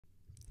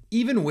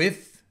even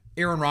with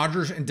Aaron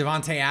Rodgers and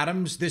Davante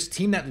Adams, this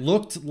team that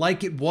looked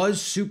like it was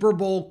Super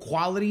Bowl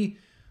quality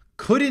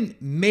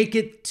couldn't make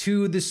it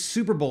to the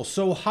Super Bowl.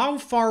 So how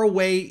far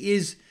away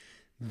is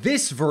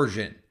this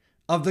version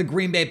of the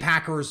Green Bay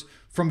Packers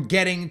from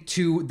getting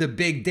to the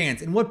big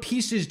dance? And what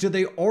pieces do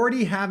they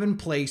already have in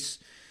place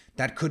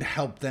that could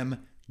help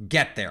them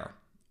get there?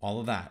 All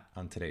of that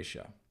on today's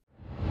show.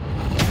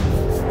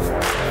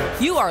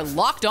 You are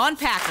Locked On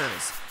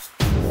Packers,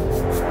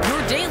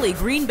 your daily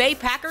Green Bay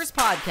Packers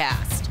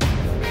podcast.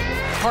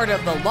 Part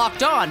of the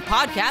Locked On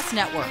Podcast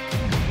Network,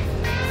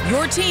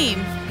 your team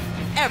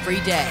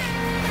every day.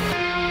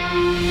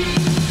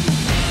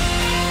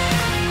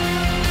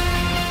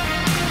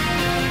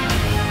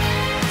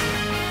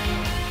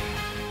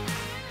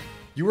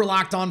 You are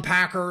Locked On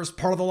Packers,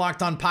 part of the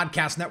Locked On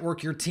Podcast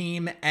Network, your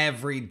team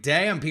every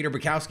day. I'm Peter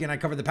Bukowski, and I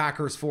cover the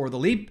Packers for The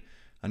Leap,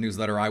 a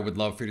newsletter I would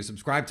love for you to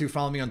subscribe to.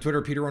 Follow me on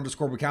Twitter,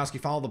 Peter_Bukowski.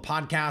 Follow the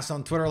podcast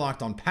on Twitter,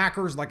 Locked On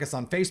Packers. Like us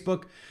on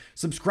Facebook.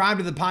 Subscribe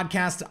to the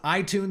podcast,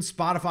 iTunes,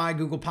 Spotify,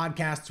 Google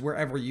Podcasts,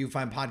 wherever you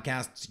find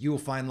podcasts, you will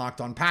find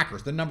Locked On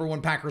Packers, the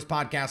 #1 Packers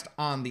podcast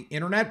on the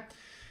internet.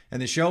 And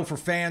the show for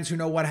fans who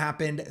know what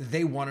happened,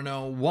 they want to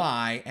know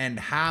why and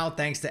how.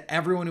 Thanks to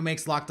everyone who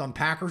makes Locked On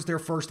Packers their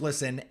first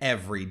listen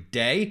every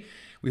day.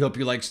 We hope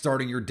you like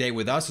starting your day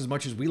with us as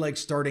much as we like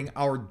starting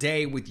our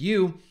day with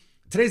you.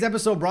 Today's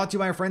episode brought to you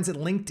by our friends at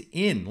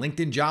LinkedIn.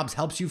 LinkedIn Jobs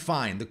helps you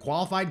find the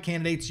qualified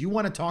candidates you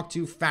want to talk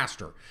to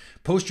faster.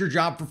 Post your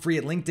job for free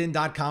at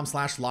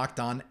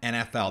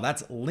linkedin.com/LockedOnNFL.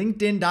 That's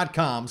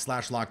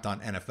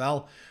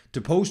linkedin.com/LockedOnNFL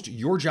to post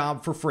your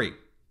job for free.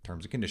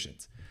 Terms and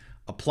conditions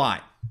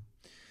apply.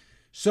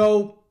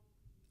 So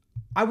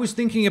I was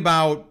thinking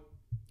about,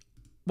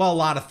 well, a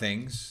lot of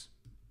things,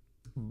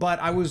 but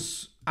I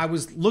was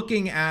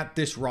looking at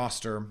this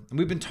roster, and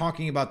we've been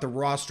talking about the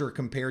roster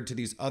compared to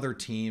these other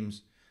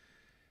teams.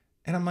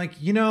 And I'm like,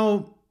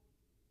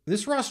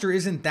 this roster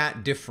isn't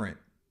that different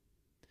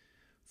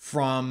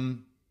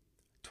from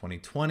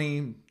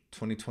 2020,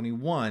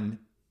 2021,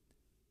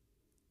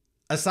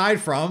 aside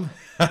from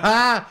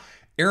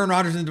Aaron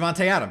Rodgers and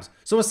Davante Adams.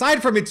 So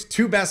aside from its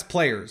two best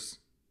players,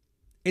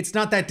 it's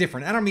not that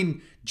different. I don't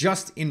mean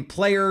just in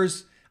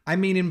players, I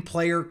mean in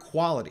player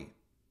quality.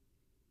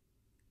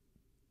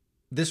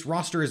 This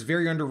roster is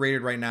very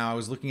underrated right now. I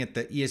was looking at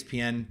the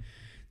ESPN,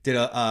 did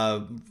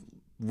a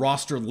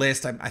roster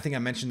list. I think I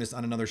mentioned this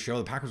on another show.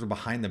 The Packers are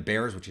behind the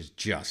Bears, which is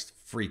just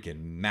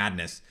freaking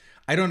madness.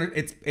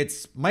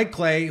 It's Mike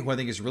Clay, who I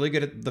think is really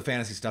good at the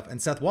fantasy stuff,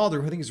 and Seth Walder,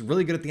 who I think is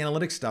really good at the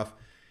analytics stuff.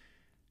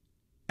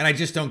 And I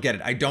just don't get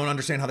it. I don't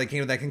understand how they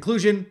came to that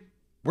conclusion.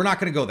 We're not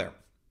going to go there.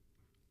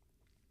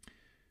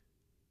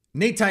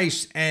 Nate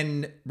Tice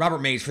and Robert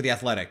Mays for The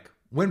Athletic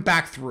went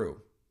back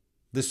through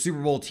the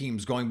Super Bowl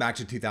teams going back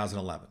to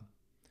 2011,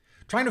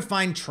 trying to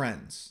find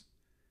trends.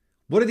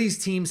 What do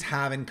these teams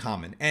have in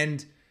common?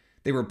 And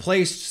they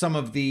replaced some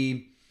of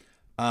the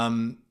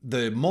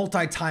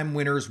multi-time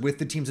winners with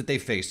the teams that they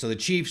faced. So the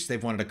Chiefs,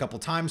 they've won it a couple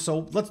times.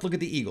 So let's look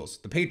at the Eagles.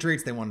 The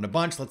Patriots, they won it a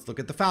bunch. Let's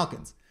look at the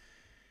Falcons.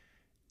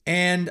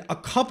 And a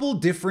couple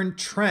different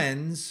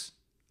trends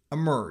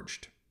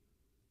emerged.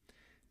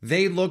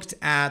 They looked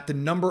at the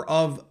number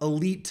of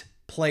elite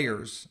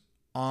players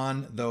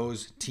on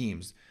those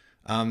teams.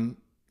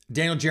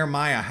 Daniel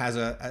Jeremiah has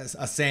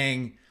a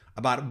saying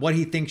about what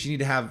he thinks you need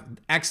to have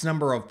X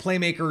number of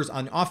playmakers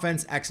on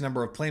offense, X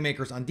number of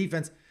playmakers on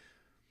defense.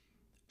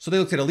 So they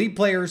looked at elite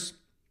players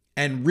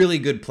and really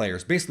good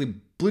players,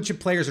 basically blue chip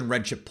players and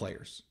red chip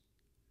players,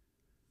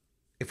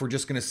 if we're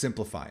just going to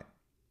simplify it.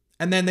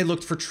 And then they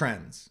looked for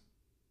trends.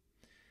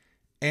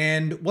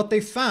 And what they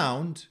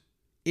found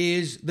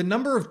is the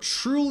number of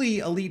truly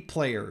elite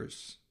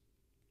players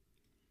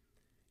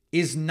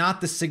is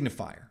not the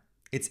signifier.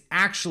 It's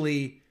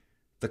actually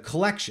the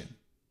collection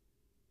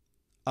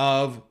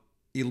of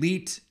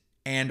elite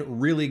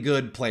and really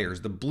good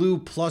players, the blue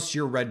plus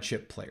your red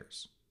chip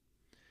players.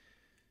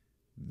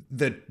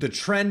 The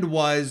trend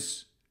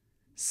was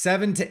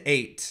 7 to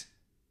 8,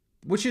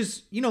 which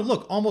is,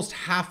 look, almost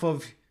half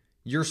of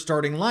your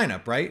starting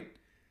lineup, right?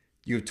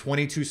 You have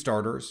 22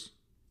 starters,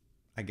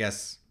 I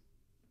guess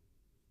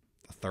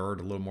a third,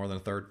 a little more than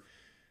a third.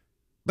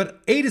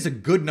 But 8 is a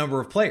good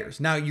number of players.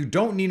 Now, you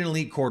don't need an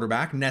elite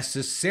quarterback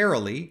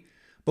necessarily,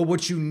 but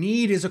what you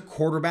need is a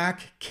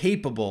quarterback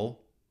capable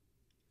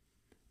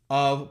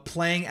of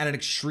playing at an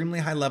extremely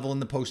high level in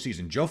the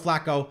postseason. Joe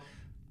Flacco,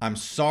 I'm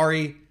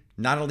sorry,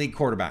 not an elite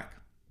quarterback.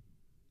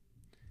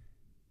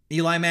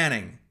 Eli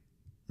Manning,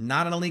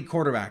 not an elite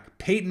quarterback.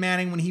 Peyton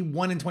Manning, when he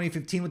won in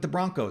 2015 with the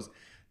Broncos,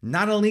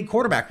 not an elite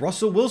quarterback.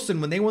 Russell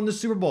Wilson, when they won the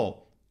Super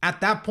Bowl,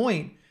 at that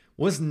point,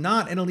 was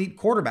not an elite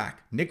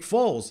quarterback. Nick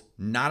Foles,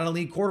 not an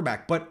elite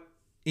quarterback. But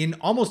in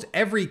almost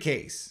every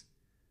case,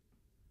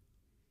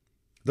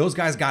 those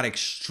guys got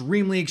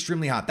extremely,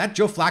 extremely hot. That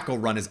Joe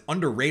Flacco run is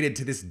underrated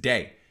to this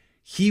day.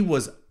 He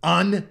was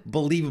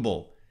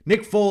unbelievable.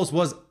 Nick Foles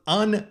was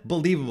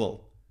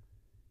unbelievable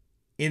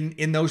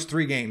in those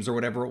 3 games or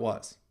whatever it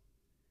was.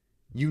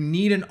 You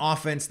need an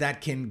offense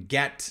that can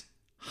get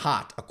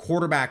hot, a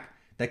quarterback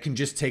that can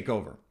just take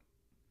over.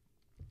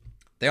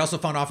 They also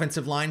found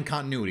offensive line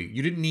continuity.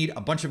 You didn't need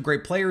a bunch of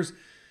great players,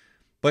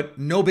 but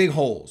no big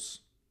holes.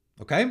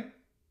 Okay?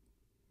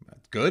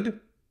 That's good.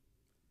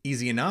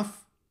 Easy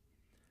enough.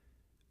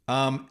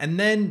 And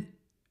then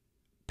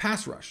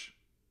pass rush.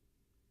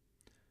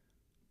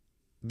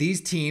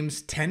 These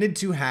teams tended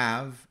to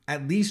have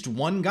at least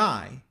one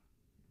guy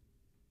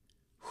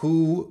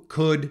who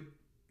could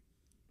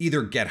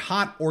either get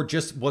hot or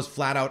just was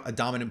flat out a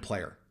dominant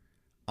player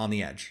on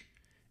the edge.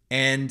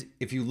 And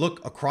if you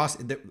look across,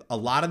 a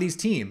lot of these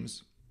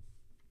teams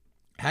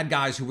had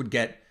guys who would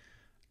get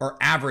or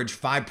average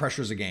 5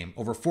 pressures a game.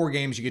 Over 4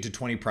 games, you get to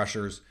 20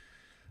 pressures.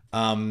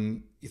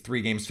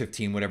 3 games,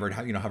 15, whatever,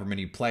 however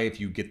many you play, if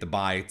you get the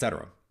bye,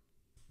 etc.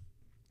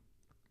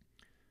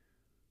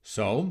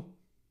 So,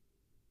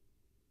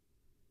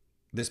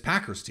 this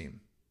Packers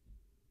team,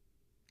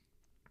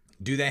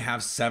 do they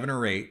have 7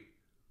 or 8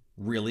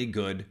 really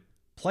good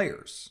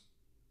players?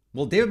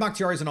 Well, David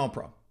Bakhtiari is an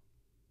All-Pro.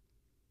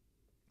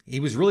 He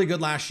was really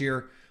good last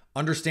year,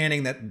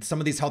 understanding that some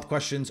of these health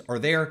questions are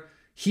there.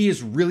 He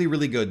is really,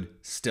 really good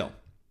still.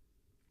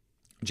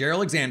 Jair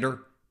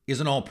Alexander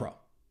is an All-Pro.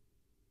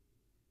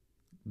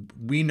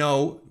 We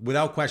know,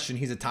 without question,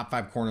 he's a top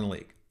 5 corner in the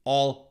league.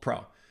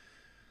 All-Pro.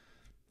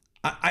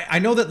 I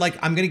know that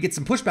I'm going to get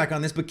some pushback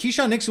on this, but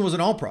Keyshawn Nixon was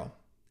an All-Pro.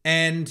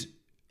 And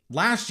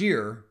last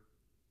year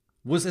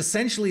was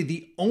essentially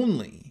the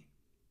only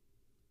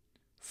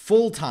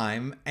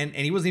full-time, and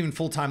he wasn't even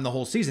full-time the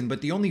whole season,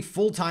 but the only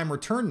full-time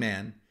return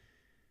man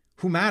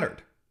who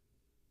mattered.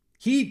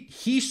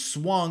 He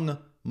swung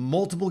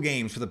multiple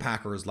games for the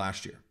Packers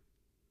last year.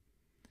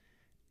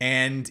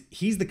 And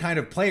he's the kind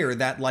of player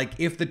that,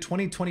 if the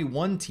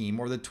 2021 team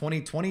or the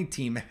 2020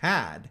 team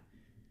had,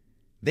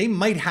 they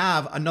might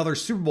have another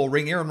Super Bowl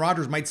ring. Aaron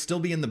Rodgers might still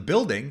be in the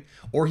building,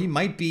 or he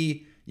might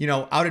be,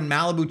 out in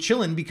Malibu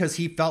chilling because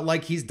he felt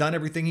like he's done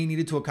everything he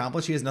needed to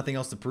accomplish. He has nothing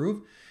else to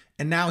prove.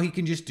 And now he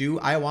can just do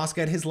ayahuasca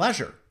at his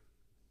leisure.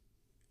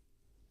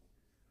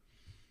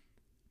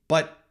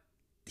 But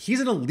he's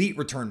an elite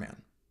return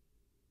man.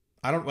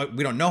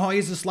 We don't know how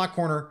he's a slot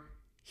corner.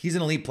 He's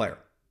an elite player.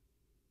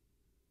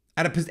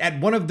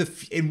 In one of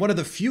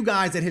the few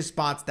guys at his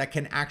spots that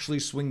can actually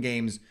swing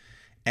games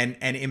and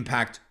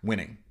impact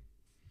winning.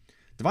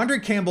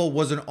 Devondre Campbell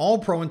was an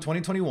All-Pro in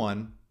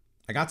 2021.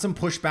 I got some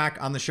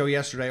pushback on the show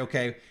yesterday.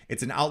 Okay,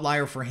 it's an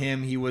outlier for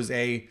him. He was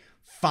a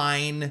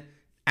fine,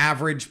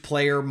 average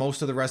player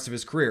most of the rest of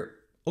his career.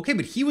 Okay,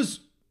 but he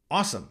was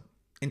awesome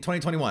in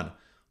 2021.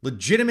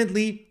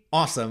 Legitimately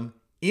awesome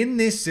in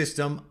this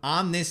system,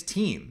 on this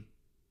team.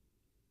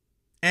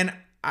 And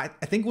I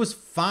think was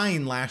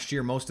fine last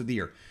year, most of the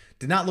year.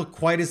 Did not look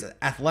quite as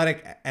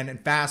athletic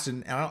and fast,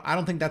 and I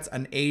don't think that's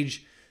an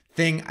age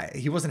thing.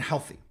 He wasn't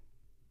healthy.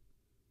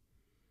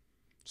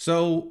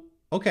 So,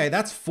 okay,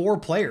 that's 4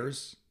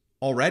 players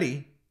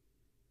already.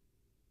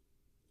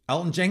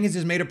 Elton Jenkins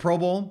has made a Pro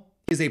Bowl,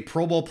 is a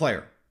Pro Bowl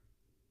player.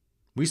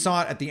 We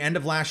saw it at the end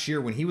of last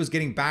year when he was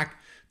getting back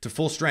to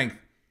full strength.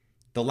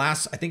 The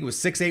last, I think it was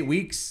 6-8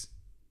 weeks,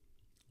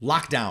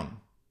 lockdown.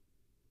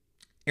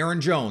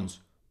 Aaron Jones,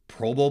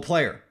 Pro Bowl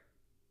player.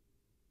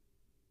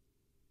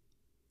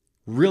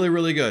 Really,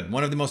 really good.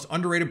 One of the most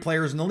underrated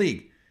players in the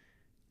league.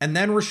 And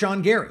then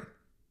Rashawn Gary.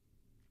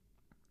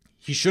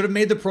 He should have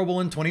made the Pro Bowl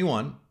in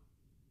 21.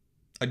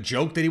 A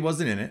joke that he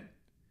wasn't in it.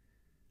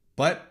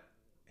 But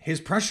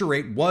his pressure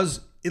rate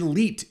was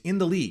elite in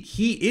the league.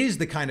 He is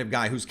the kind of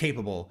guy who's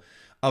capable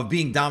of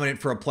being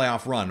dominant for a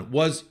playoff run.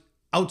 Was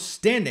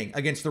outstanding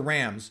against the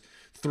Rams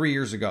 3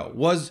 years ago.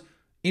 Was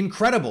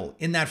incredible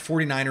in that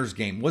 49ers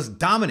game. Was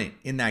dominant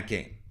in that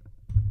game.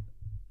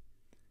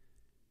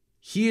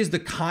 He is the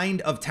kind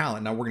of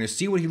talent. Now, we're going to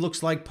see what he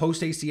looks like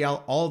post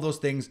ACL, all of those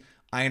things.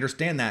 I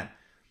understand that.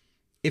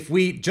 If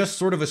we just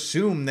sort of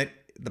assume that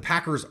the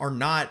Packers are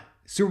not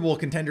Super Bowl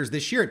contenders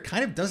this year, it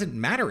kind of doesn't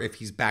matter if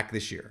he's back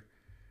this year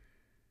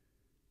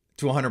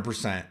to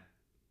 100%.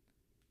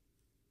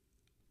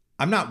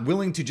 I'm not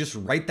willing to just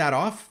write that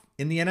off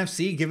in the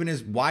NFC, given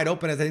as wide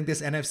open as I think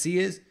this NFC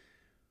is.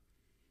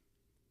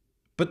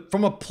 But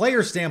from a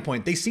player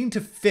standpoint, they seem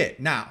to fit.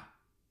 Now,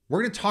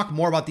 we're going to talk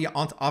more about the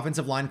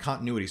offensive line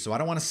continuity, so I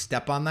don't want to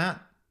step on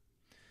that.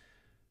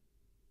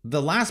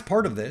 The last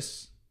part of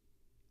this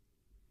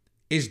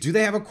is, do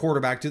they have a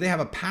quarterback? Do they have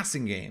a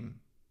passing game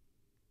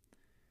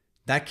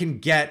that can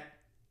get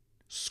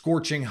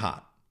scorching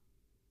hot?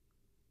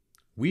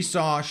 We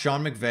saw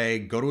Sean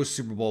McVay go to a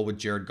Super Bowl with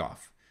Jared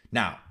Goff.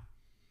 Now,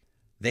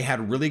 they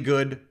had really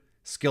good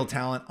skill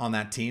talent on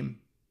that team.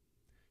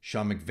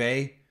 Sean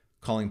McVay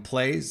calling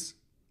plays.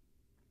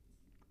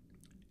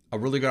 A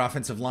really good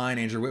offensive line,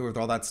 Andrew Whitworth,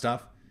 all that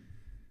stuff.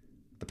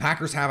 The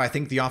Packers have, I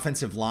think, the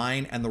offensive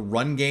line and the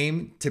run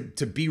game to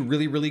be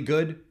really, really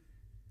good.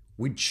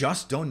 We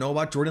just don't know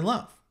about Jordan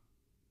Love.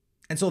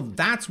 And so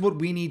that's what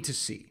we need to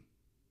see.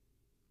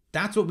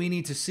 That's what we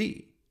need to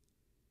see.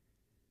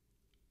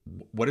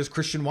 What does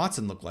Christian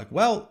Watson look like?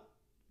 Well,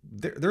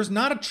 there's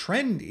not a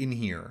trend in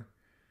here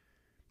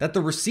that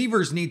the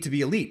receivers need to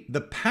be elite. The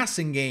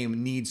passing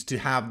game needs to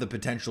have the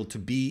potential to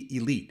be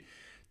elite.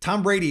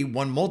 Tom Brady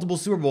won multiple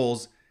Super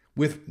Bowls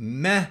with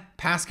meh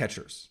pass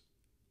catchers.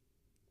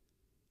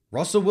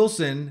 Russell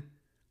Wilson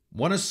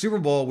won a Super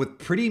Bowl with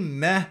pretty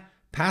meh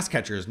pass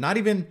catchers. Not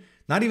even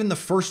the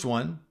first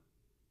one.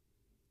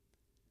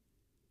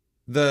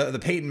 The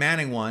Peyton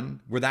Manning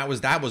one, where that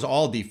was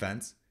all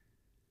defense.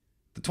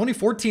 The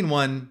 2014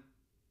 one,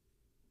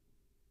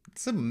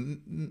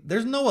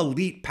 there's no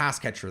elite pass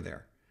catcher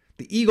there.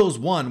 The Eagles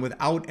won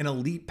without an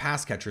elite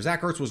pass catcher.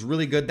 Zach Ertz was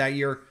really good that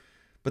year,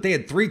 but they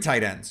had 3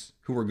 tight ends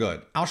who were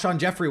good. Alshon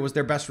Jeffrey was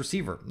their best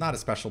receiver. Not a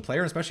special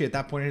player, especially at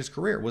that point in his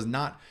career. Was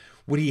not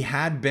what he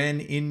had been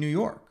in New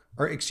York,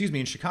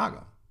 in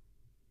Chicago.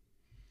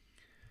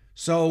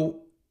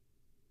 So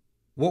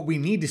what we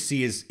need to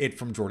see is it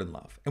from Jordan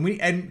Love. And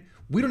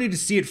we don't need to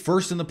see it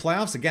first in the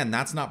playoffs. Again,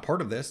 that's not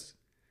part of this,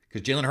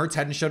 because Jalen Hurts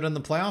hadn't showed it in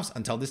the playoffs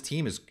until this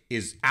team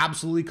is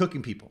absolutely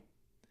cooking people.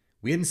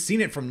 We hadn't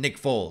seen it from Nick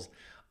Foles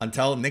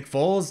until Nick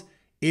Foles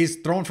is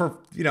throwing for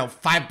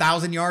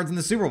 5,000 yards in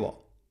the Super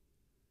Bowl.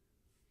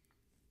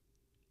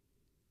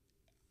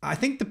 I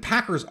think the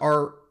Packers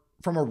are,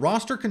 from a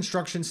roster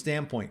construction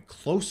standpoint,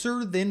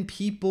 closer than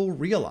people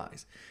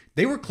realize.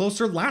 They were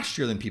closer last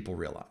year than people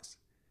realize.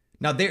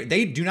 Now,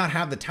 they do not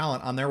have the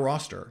talent on their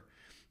roster,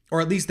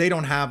 or at least they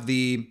don't have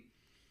the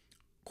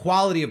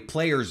quality of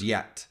players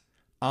yet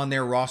on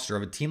their roster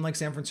of a team like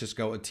San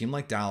Francisco, a team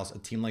like Dallas, a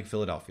team like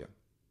Philadelphia.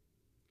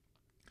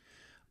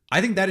 I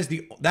think that is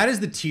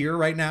the tier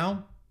right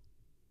now.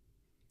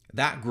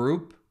 That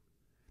group,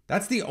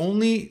 that's the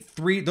only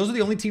 3. Those are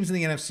the only teams in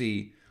the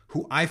NFC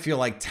who I feel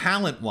like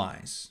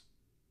talent-wise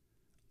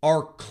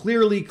are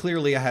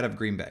clearly ahead of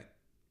Green Bay.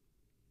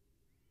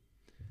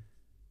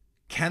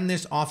 Can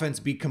this offense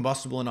be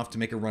combustible enough to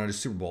make a run at a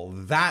Super Bowl?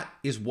 That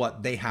is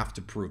what they have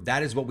to prove.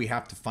 That is what we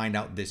have to find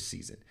out this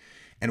season.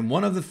 And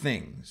one of the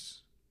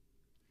things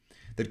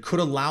that could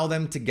allow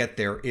them to get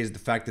there is the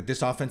fact that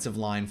this offensive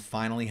line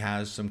finally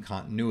has some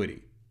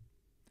continuity.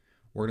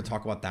 We're going to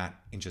talk about that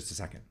in just a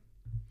second.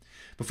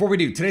 Before we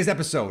do, today's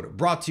episode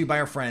brought to you by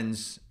our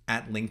friends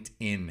at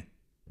LinkedIn.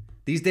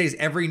 These days,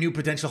 every new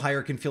potential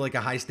hire can feel like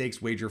a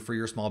high-stakes wager for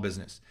your small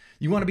business.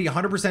 You want to be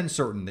 100%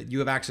 certain that you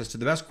have access to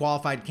the best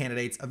qualified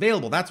candidates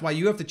available. That's why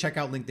you have to check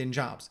out LinkedIn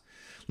Jobs.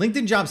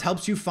 LinkedIn Jobs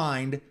helps you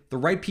find the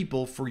right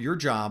people for your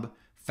job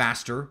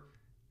faster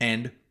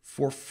and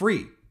for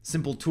free.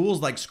 Simple tools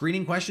like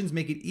screening questions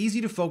make it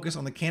easy to focus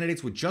on the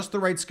candidates with just the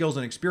right skills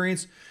and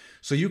experience,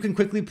 so you can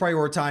quickly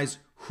prioritize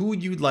who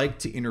you'd like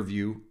to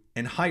interview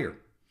and hire.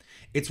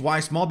 It's why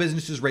small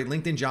businesses rate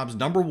LinkedIn Jobs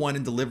 #1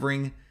 in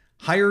delivering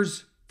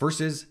hires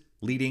versus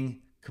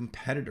leading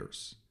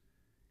competitors.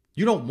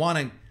 You don't want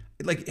to,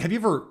 have you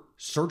ever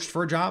searched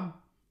for a job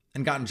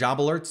and gotten job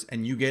alerts,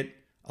 and you get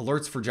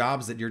alerts for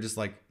jobs that you're just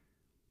like,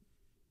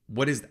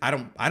 I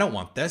don't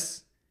want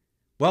this.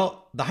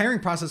 Well, the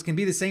hiring process can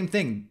be the same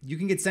thing. You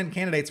can get sent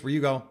candidates where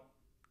you go,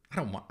 I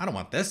don't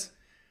want this.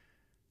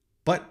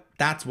 But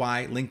that's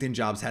why LinkedIn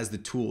Jobs has the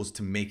tools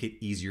to make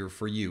it easier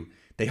for you.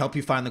 They help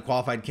you find the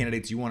qualified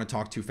candidates you want to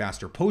talk to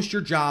faster. Post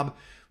your job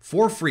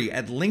for free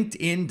at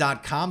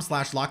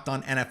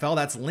linkedin.com/lockedonnfl.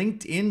 That's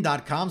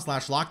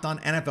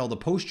linkedin.com/lockedonnfl to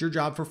post your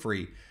job for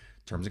free.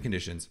 Terms and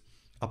conditions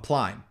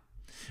apply.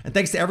 And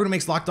thanks to everyone who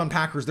makes Locked On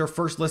Packers their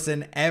first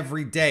listen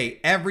every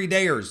day.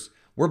 Everydayers,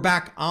 we're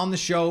back on the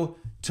show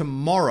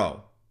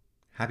tomorrow.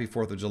 Happy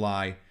 4th of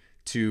July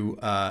to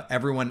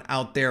everyone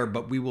out there,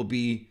 but we will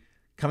be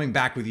coming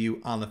back with you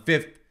on the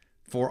 5th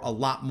for a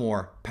lot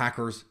more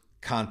Packers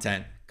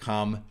content.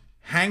 Come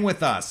hang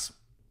with us.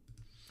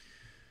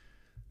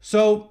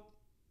 So,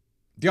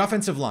 the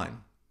offensive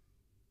line.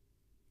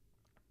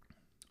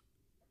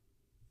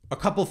 A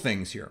couple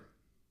things here.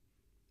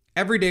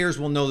 Everydayers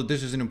will know that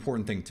this is an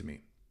important thing to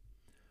me.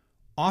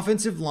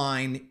 Offensive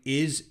line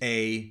is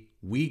a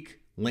weak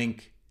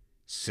link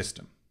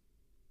system.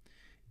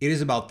 It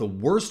is about the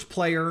worst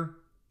player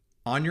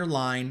on your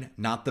line,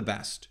 not the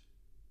best.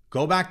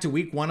 Go back to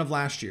week 1 of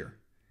last year.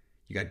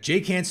 You got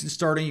Jake Hansen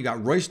starting. You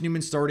got Royce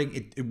Newman starting.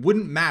 It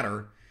wouldn't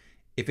matter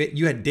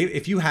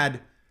if you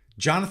had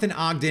Jonathan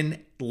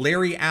Ogden,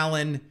 Larry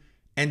Allen,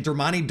 and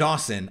Dermontti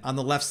Dawson on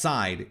the left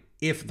side.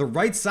 If the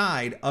right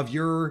side of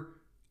your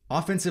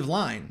offensive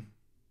line,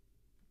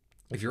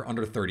 if you're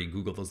under 30,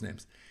 Google those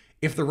names.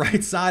 If the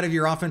right side of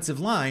your offensive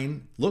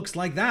line looks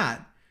like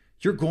that,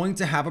 you're going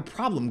to have a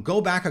problem.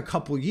 Go back a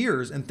couple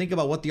years and think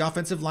about what the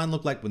offensive line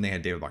looked like when they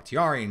had David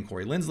Bakhtiari and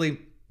Corey Linsley.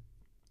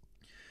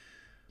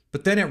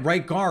 But then at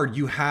right guard,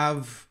 you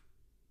have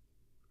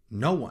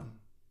no one.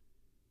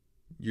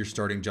 You're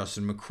starting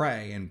Justin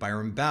McCray and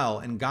Byron Bell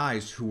and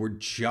guys who were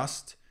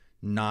just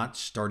not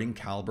starting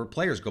caliber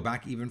players. Go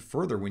back even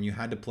further when you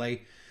had to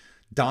play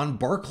Don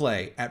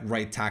Barclay at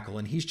right tackle,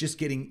 and he's just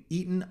getting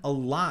eaten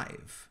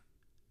alive.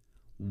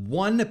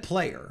 One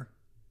player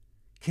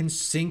can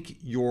sink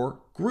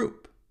your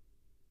group.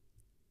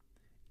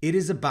 It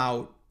is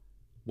about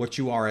what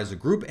you are as a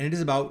group, and it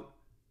is about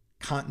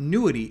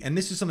continuity. And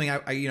this is something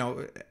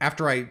I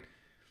after I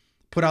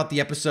put out the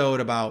episode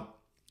about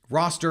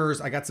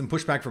rosters, I got some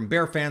pushback from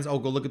Bear fans. Oh,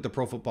 go look at the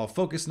Pro Football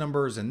Focus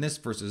numbers and this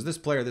versus this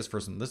player, this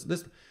person,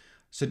 this.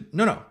 So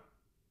no.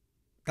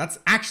 That's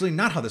actually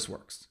not how this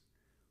works.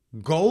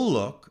 Go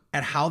look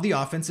at how the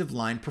offensive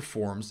line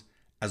performs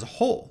as a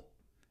whole.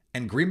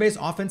 And Green Bay's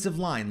offensive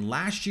line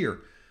last year,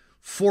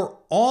 for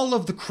all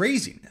of the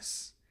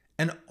craziness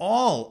and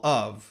all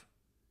of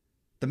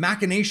the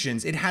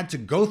machinations it had to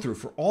go through,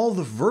 for all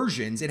the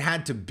versions it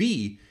had to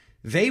be,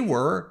 they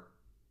were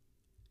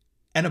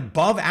an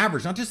above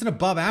average, not just an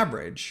above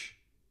average,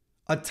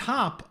 a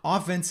top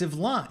offensive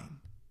line.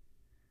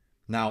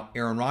 Now,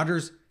 Aaron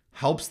Rodgers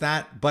helps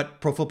that,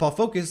 but Pro Football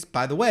Focus,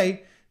 by the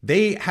way,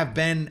 they have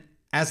been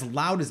as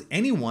loud as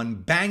anyone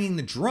banging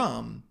the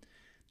drum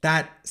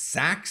that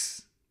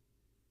sacks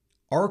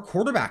are a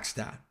quarterback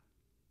stat,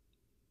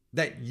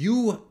 that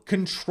you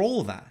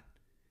control that.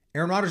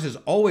 Aaron Rodgers has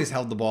always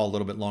held the ball a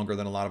little bit longer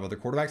than a lot of other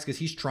quarterbacks because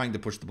he's trying to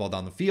push the ball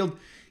down the field.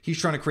 He's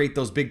trying to create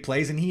those big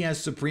plays, and he has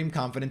supreme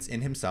confidence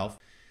in himself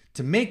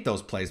to make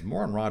those plays.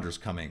 More on Rodgers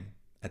coming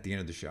at the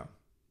end of the show.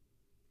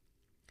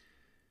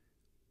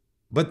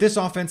 But this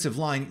offensive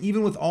line,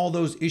 even with all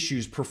those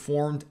issues,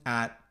 performed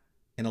at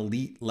an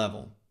elite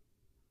level,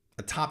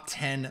 a top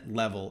 10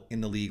 level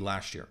in the league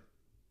last year.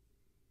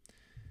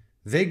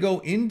 They go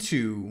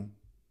into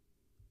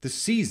the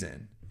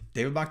season,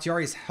 David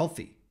Bakhtiari is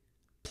healthy,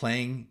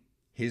 playing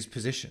his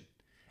position.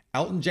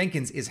 Elton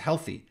Jenkins is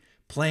healthy,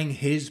 playing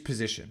his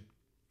position.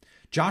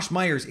 Josh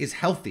Myers is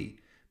healthy,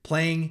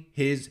 playing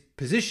his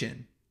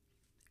position.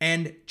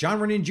 And John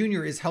Runyan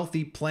Jr. is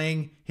healthy,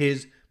 playing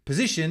his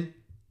position.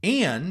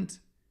 And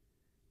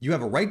you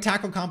have a right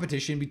tackle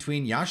competition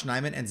between Yosh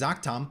Nijman and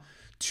Zach Tom,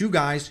 two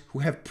guys who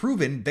have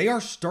proven they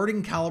are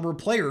starting caliber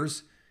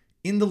players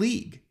in the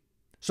league.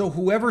 So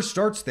whoever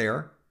starts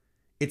there,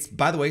 it's,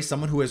 by the way,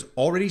 someone who has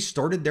already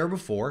started there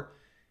before.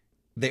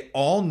 They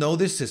all know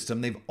this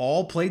system. They've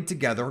all played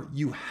together.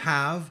 You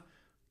have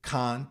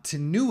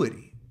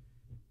continuity.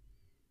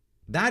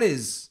 That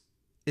is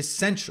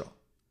essential.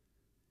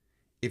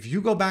 If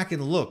you go back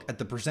and look at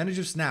the percentage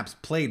of snaps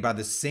played by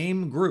the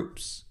same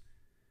groups,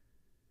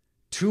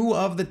 two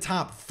of the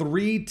top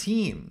three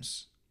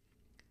teams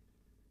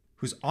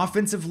whose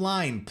offensive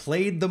line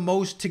played the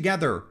most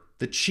together,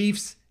 the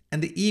Chiefs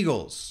and the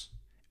Eagles,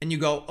 and you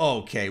go,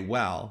 okay,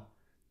 well,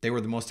 they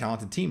were the most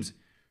talented teams.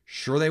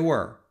 Sure they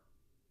were.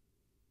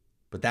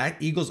 But that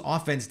Eagles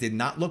offense did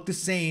not look the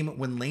same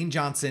when Lane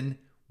Johnson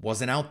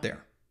wasn't out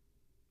there.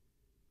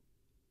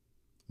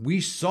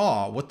 We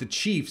saw what the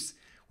Chiefs,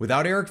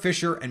 without Eric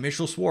Fisher and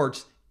Mitchell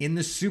Schwartz in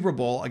the Super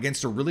Bowl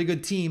against a really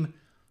good team,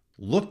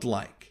 looked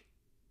like.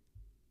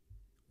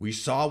 We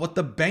saw what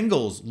the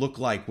Bengals looked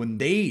like when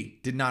they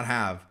did not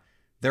have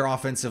their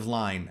offensive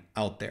line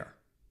out there.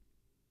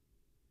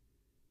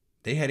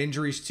 They had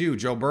injuries too.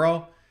 Joe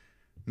Burrow,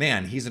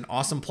 man, he's an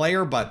awesome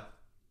player, but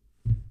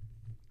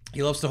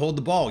he loves to hold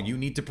the ball. You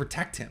need to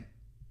protect him.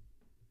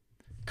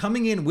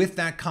 Coming in with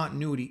that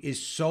continuity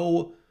is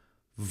so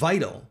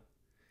vital.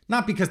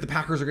 Not because the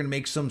Packers are going to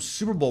make some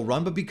Super Bowl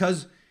run, but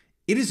because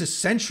it is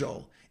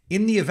essential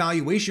in the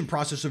evaluation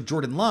process of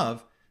Jordan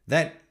Love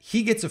that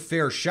he gets a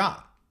fair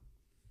shot.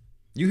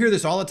 You hear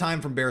this all the time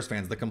from Bears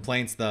fans, the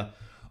complaints,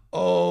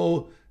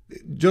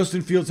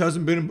 Justin Fields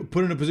hasn't been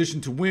put in a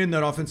position to win.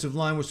 That offensive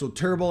line was so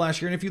terrible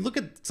last year. And if you look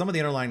at some of the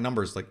underlying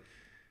numbers, like,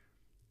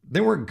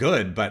 they weren't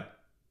good, but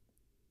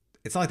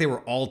it's not like they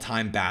were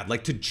all-time bad.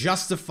 Like, to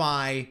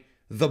justify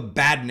the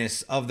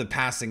badness of the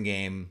passing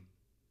game,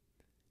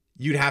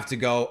 you'd have to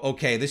go,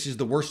 okay, this is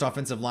the worst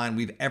offensive line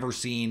we've ever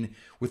seen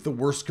with the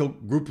worst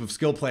group of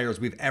skill players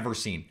we've ever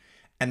seen.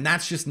 And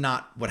that's just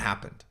not what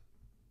happened.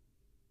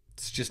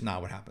 It's just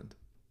not what happened.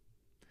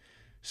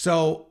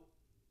 So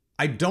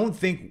I don't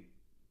think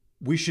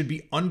we should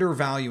be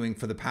undervaluing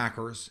for the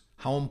Packers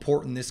how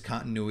important this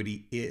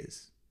continuity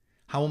is,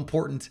 how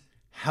important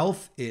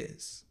health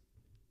is,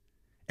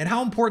 and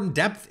how important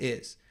depth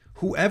is.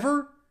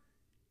 Whoever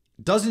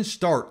doesn't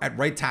start at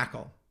right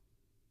tackle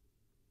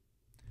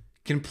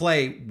can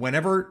play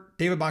whenever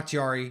David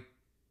Bakhtiari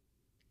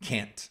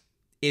can't,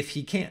 if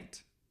he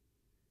can't.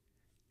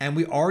 And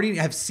we already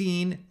have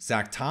seen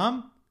Zach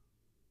Tom.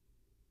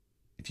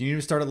 If you need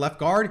to start at left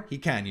guard, he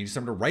can. You need to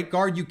start at right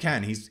guard, you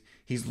can. He's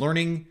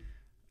learning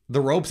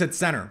the ropes at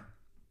center.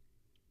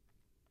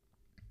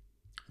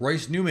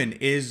 Royce Newman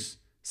is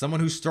someone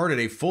who started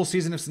a full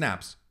season of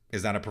snaps.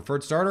 Is that a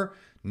preferred starter?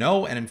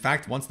 No. And in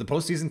fact, once the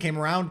postseason came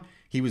around,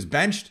 he was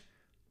benched.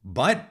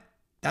 But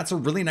that's a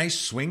really nice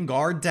swing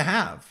guard to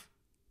have.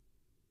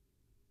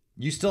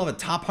 You still have a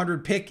top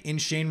 100 pick in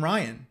Shane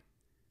Ryan.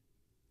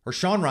 Or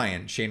Sean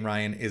Ryan. Shane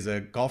Ryan is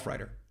a golf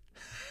writer.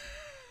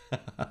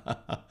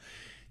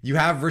 You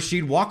have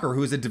Rasheed Walker,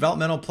 who is a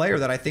developmental player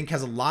that I think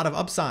has a lot of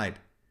upside.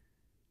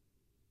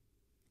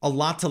 A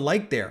lot to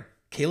like there.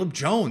 Caleb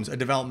Jones, a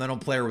developmental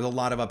player with a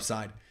lot of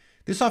upside.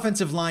 This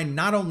offensive line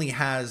not only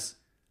has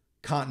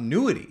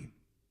continuity,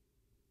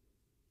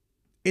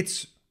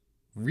 it's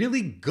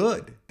really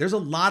good. There's a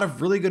lot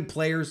of really good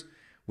players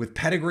with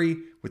pedigree,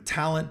 with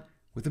talent,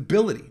 with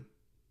ability.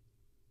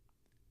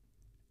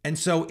 And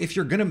so if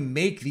you're going to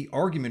make the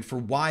argument for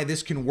why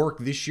this can work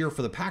this year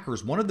for the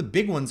Packers, one of the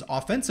big ones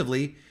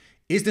offensively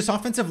is this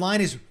offensive line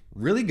is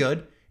really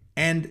good.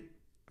 And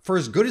for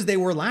as good as they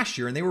were last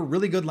year, and they were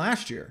really good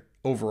last year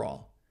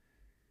overall,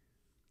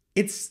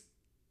 it's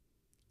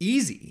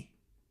easy,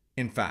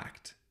 in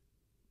fact,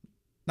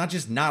 not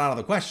just not out of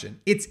the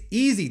question, it's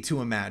easy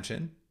to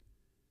imagine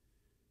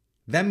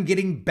them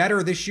getting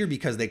better this year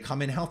because they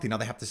come in healthy. Now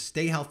they have to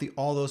stay healthy,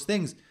 all those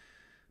things,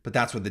 but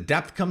that's where the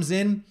depth comes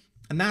in.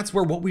 And that's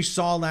where what we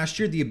saw last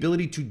year, the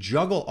ability to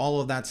juggle all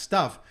of that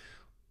stuff.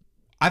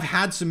 I've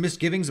had some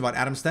misgivings about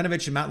Adam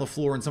Stenavich and Matt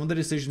LaFleur and some of the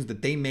decisions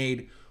that they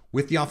made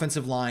with the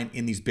offensive line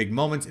in these big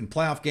moments in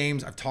playoff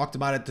games. I've talked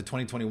about it. The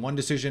 2021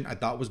 decision I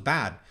thought was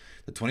bad.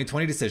 The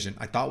 2020 decision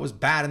I thought was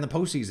bad in the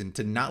postseason,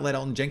 to not let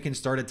Elton Jenkins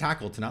start at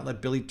tackle, to not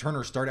let Billy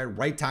Turner start at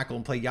right tackle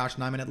and play Josh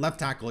Nijman at left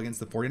tackle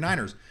against the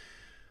 49ers.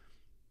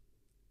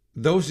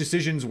 Those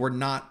decisions were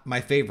not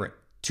my favorite.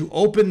 To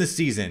open the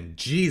season,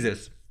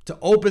 to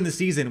open the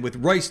season with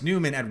Royce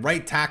Newman at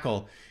right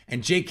tackle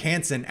and Jake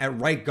Hansen at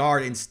right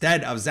guard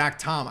instead of Zach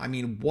Tom. I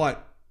mean,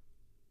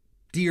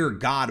 dear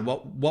God,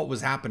 what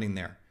was happening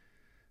there?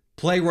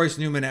 Play Royce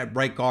Newman at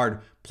right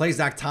guard, play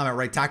Zach Tom at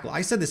right tackle.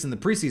 I said this in the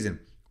preseason.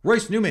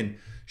 Royce Newman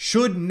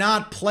should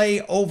not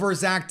play over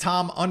Zach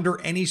Tom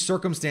under any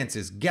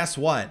circumstances. Guess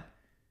what?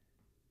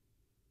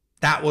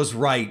 That was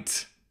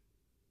right.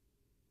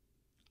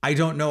 I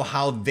don't know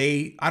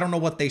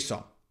what they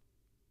saw.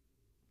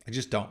 I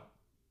just don't.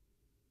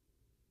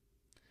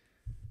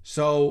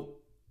 So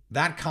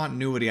that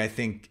continuity, I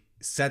think,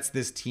 sets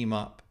this team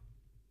up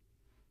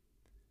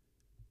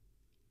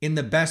in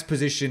the best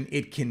position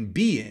it can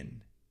be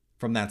in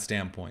from that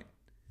standpoint,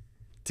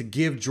 to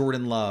give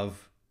Jordan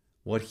Love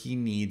what he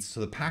needs so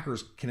the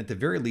Packers can, at the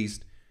very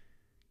least,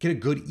 get a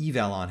good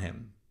eval on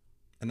him.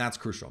 And that's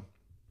crucial.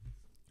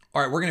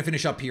 All right, we're going to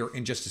finish up here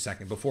in just a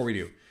second. Before we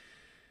do,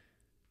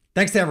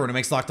 thanks to everyone who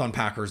makes Locked On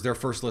Packers their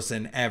first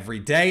listen every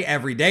day.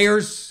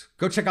 Everydayers,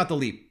 go check out The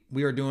Leap.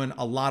 We are doing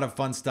a lot of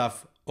fun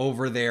stuff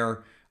over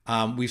there.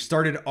 We've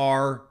started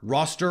our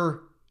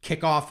roster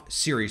kickoff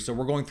series. So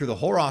we're going through the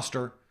whole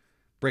roster,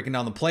 breaking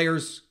down the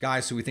players,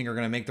 guys who we think are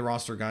going to make the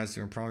roster, guys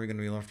who are probably going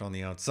to be left on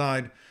the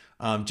outside.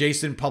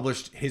 Jason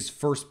published his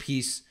first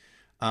piece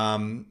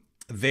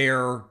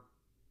there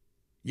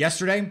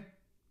yesterday.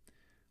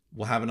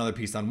 We'll have another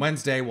piece on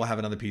Wednesday. We'll have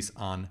another piece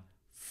on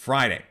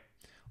Friday.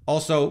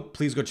 Also,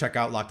 please go check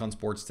out Locked On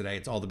Sports today.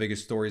 It's all the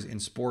biggest stories in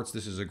sports.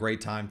 This is a great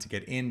time to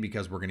get in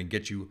because we're going to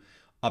get you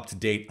up to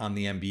date on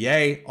the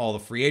NBA, all the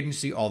free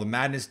agency, all the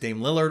madness, Dame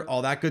Lillard,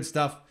 all that good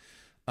stuff.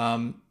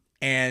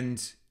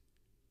 And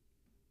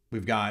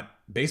we've got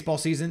baseball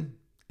season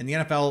and the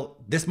NFL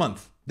this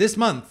month. This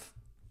month,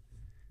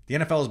 the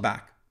NFL is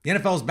back. The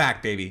NFL is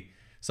back, baby.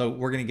 So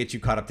we're going to get you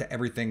caught up to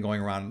everything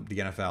going around the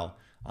NFL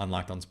on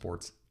Locked On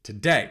Sports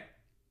today.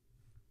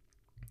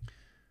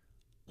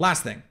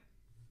 Last thing.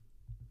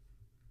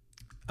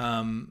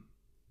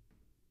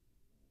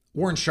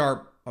 Warren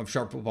Sharp of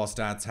Sharp Football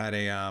Stats had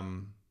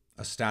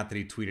a stat that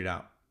he tweeted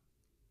out.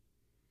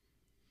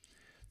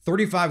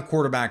 35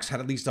 quarterbacks had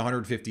at least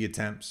 150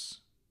 attempts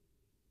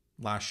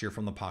last year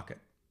from the pocket.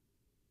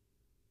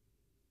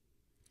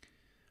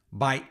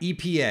 By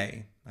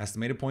EPA,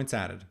 estimated points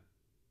added,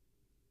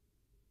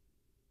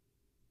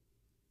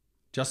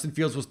 Justin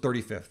Fields was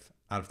 35th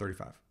out of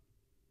 35.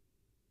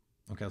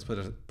 Okay, let's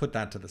put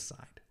that to the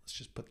side. Let's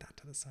just put that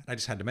to the side. I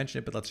just had to mention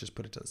it, but let's just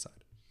put it to the side.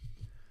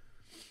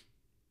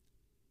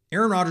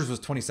 Aaron Rodgers was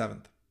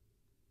 27th.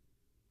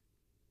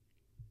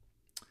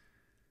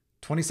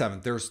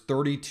 27th. There's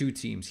 32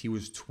 teams. He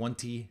was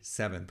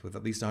 27th with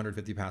at least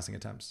 150 passing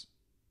attempts.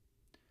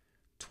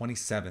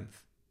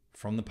 27th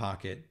from the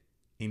pocket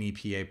in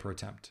EPA per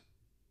attempt.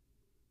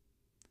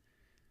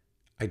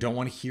 I don't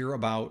want to hear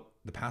about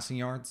the passing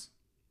yards.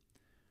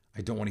 I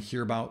don't want to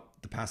hear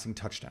about the passing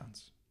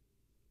touchdowns.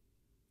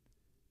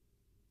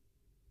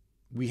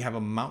 We have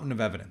a mountain of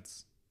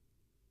evidence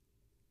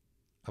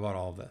about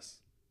all of this.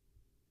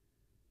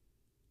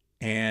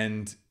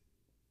 And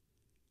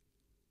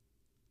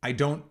I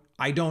don't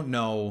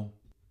know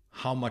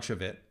how much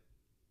of it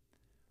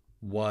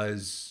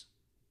was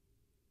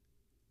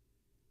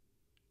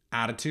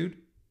attitude,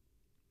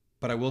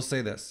 but I will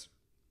say this.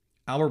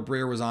 Albert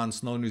Breer was on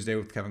Slow News Day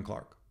with Kevin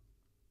Clark.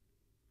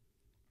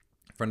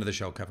 Friend of the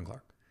show, Kevin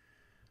Clark.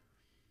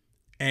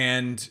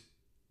 And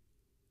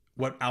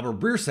what Albert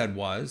Breer said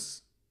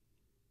was,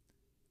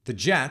 the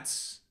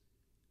Jets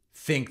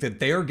think that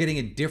they are getting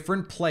a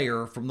different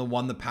player from the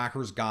one the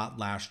Packers got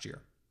last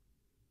year.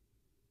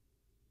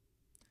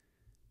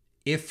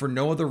 If for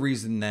no other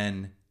reason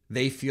than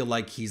they feel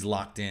like he's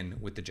locked in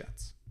with the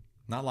Jets.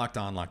 Not locked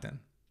on, locked in.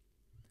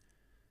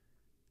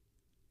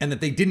 And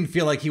that they didn't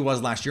feel like he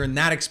was last year, and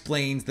that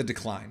explains the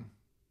decline.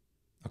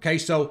 Okay,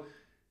 so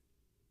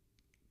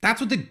that's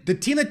what the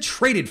team that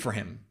traded for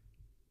him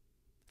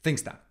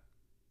thinks that.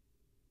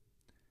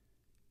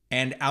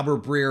 And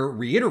Albert Breer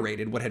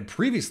reiterated what had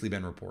previously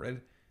been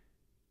reported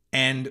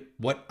and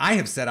what I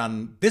have said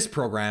on this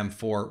program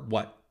for,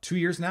 2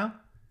 years now?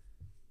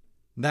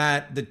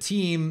 That the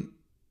team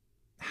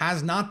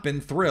has not been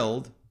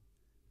thrilled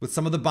with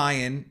some of the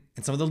buy-in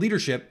and some of the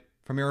leadership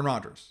from Aaron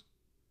Rodgers.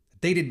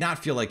 They did not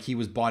feel like he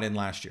was bought in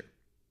last year.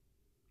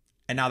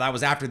 And now that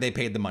was after they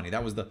paid the money.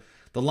 That was the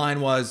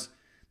line was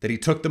that he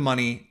took the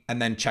money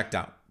and then checked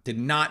out. Did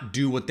not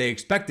do what they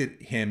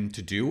expected him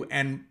to do.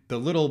 And the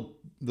little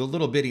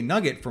bitty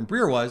nugget from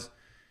Breer was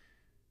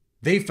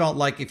they felt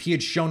like if he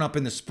had shown up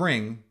in the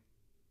spring,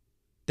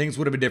 things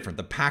would have been different.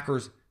 The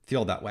Packers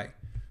feel that way.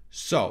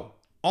 So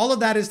all of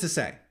that is to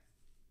say,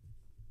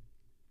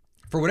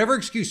 for whatever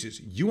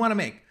excuses you want to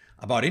make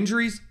about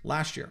injuries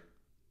last year,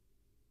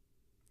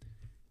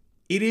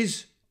 it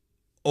is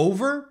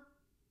over.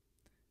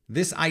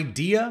 This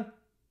idea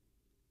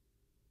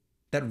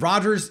that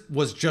Rodgers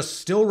was just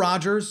still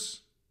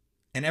Rodgers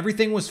and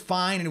everything was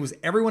fine and it was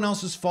everyone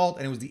else's fault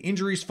and it was the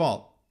injury's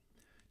fault.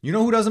 You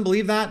know who doesn't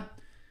believe that?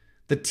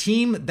 The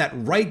team that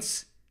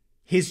writes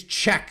his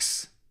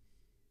checks.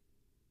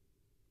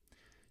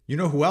 You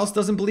know who else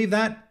doesn't believe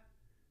that?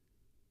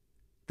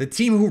 The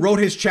team who wrote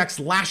his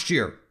checks last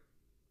year.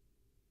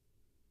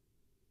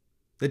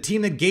 The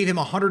team that gave him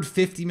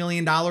 $150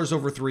 million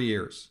over 3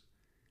 years.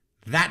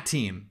 That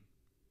team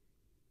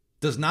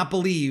does not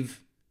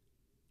believe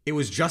it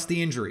was just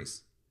the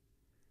injuries.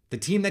 The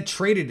team that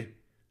traded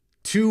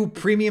 2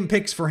 premium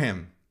picks for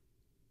him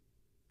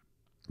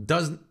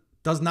does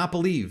not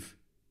believe.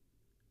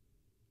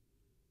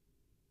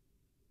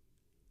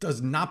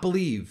 Does not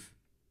believe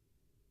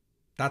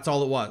that's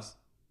all it was.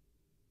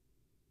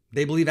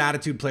 They believe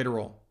attitude played a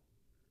role.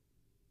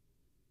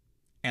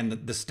 And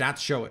the stats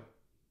show it.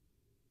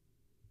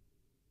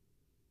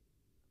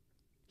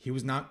 He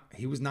was not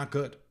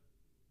good.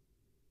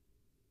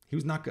 He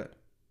was not good.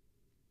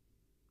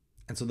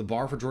 And so the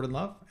bar for Jordan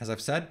Love, as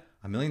I've said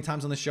a million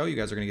times on the show, you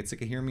guys are going to get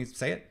sick of hearing me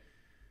say it.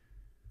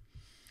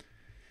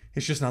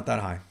 It's just not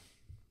that high.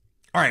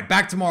 All right,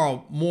 back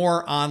tomorrow.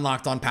 More on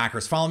Locked On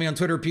Packers. Follow me on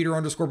Twitter,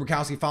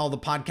 Peter_Bukowski. Follow the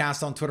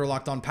podcast on Twitter,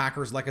 Locked On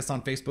Packers. Like us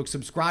on Facebook.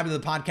 Subscribe to the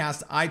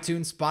podcast,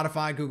 iTunes,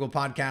 Spotify, Google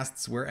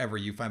Podcasts, wherever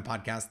you find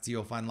podcasts,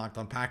 you'll find Locked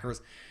On Packers.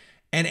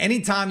 And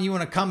anytime you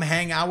want to come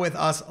hang out with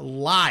us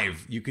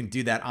live, you can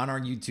do that on our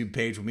YouTube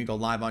page when we go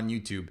live on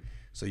YouTube.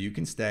 So you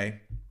can stay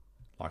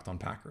Locked On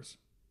Packers.